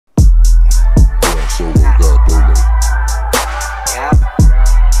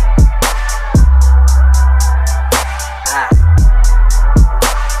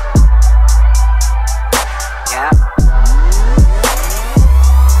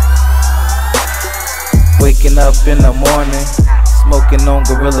Waking up in the morning, smoking on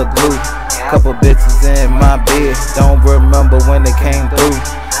Gorilla Glue. Couple bitches in my bed, don't remember when they came through.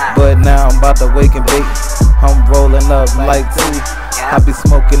 But now I'm about to wake and bake, I'm rolling up like two. I be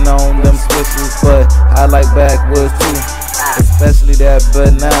smoking on them switches, but I like backwoods too. Especially that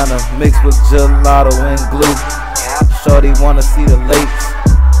banana mixed with gelato and glue. Shorty wanna see the lakes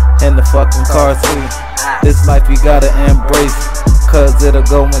and the fucking car too. This life you gotta embrace, cause it'll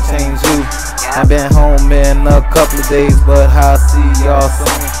go and change you. I've been home in a couple of days, but I'll see y'all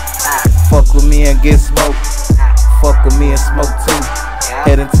soon. Fuck with me and get smoked, fuck with me and smoke too.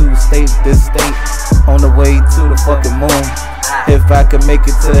 Heading to state to state, on the way to the fucking moon. If I can make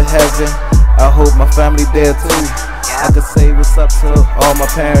it to heaven, I hope my family there too. I could say what's up to all my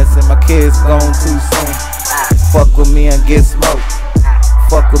parents and my kids gone too soon. Fuck with me and get smoked,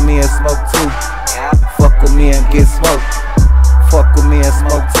 fuck with me and smoke too. Fuck with me and get smoked, fuck with me and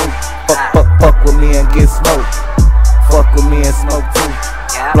smoke too. Fuck with me and get smoked, fuck with me and smoke too.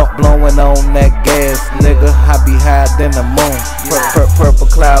 Blowing on that gas, nigga, I be higher than the moon. Purple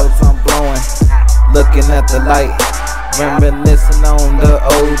clouds I'm blowing, looking at the light, reminiscing on the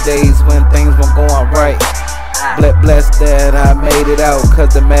old days when things weren't going right. Blessed that I made it out,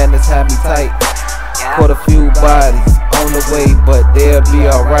 cause the madness had me tight. Caught a few bodies on the way, but they'll be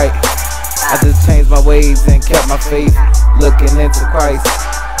alright. I just changed my ways and kept my faith, looking into Christ.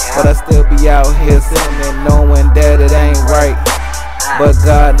 But I still be out here sinning, knowing that it ain't right. But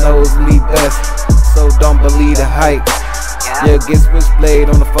God knows me best, so don't believe the hype. You get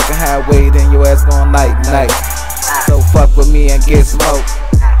switchblade on the fucking highway, then your ass gon' night. So fuck with me and get smoked,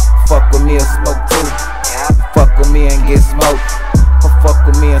 fuck with me and smoke too. Fuck with me and get smoked, fuck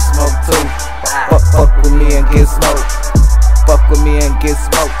with me and smoke too. Fuck with me and get smoked, fuck with me and get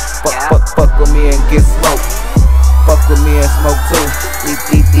smoked. Fuck with me and get smoked, fuck with me and smoke too.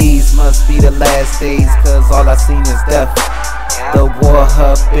 These must be the last days, cause all I seen is death. The war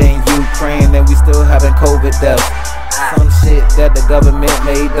up in Ukraine and we still having COVID deaths. Some shit that the government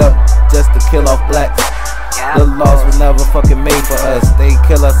made up just to kill off blacks. The laws were never fucking made for us, they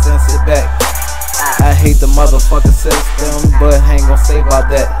kill us and sit back. I hate the motherfucking system, but I ain't gon' say about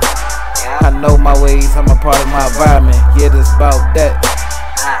that. I know my ways, I'm a part of my environment, yeah, this about that.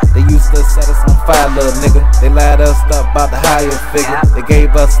 They used to set us on fire, little nigga. They lied us up about the higher figure. They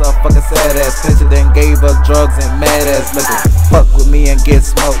gave us a fucking sad ass picture, then gave us drugs and mad ass liquor. Fuck with me and get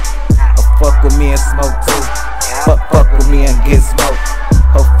smoked, or fuck with me and smoke too. Fuck with me and get smoked,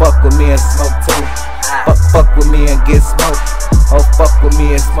 or fuck with me and smoke too. Fuck with me and get smoked, or fuck with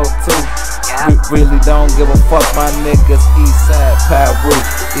me and smoke too. Really don't give a fuck, my niggas Eastside Pyro.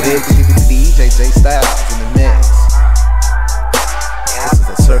 It is DJ Styles in the mix. This is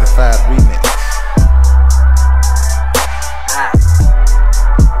a certified remix.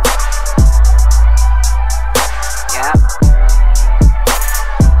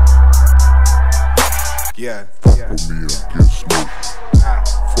 Yeah. Fuck with me and get smoked.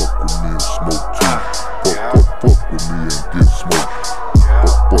 Fuck with me and smoke too. Fuck with me and get smoked.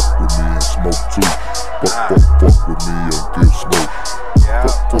 Fuck with me and smoke too. Fuck with me and get smoked.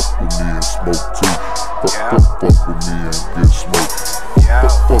 Fuck with me and smoke too. Fuck with me and get smoked.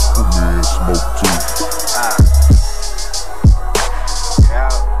 Fuck with me and smoke too.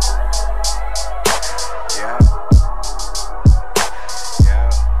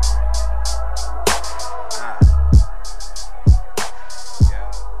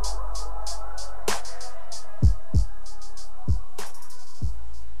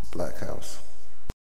 Black House.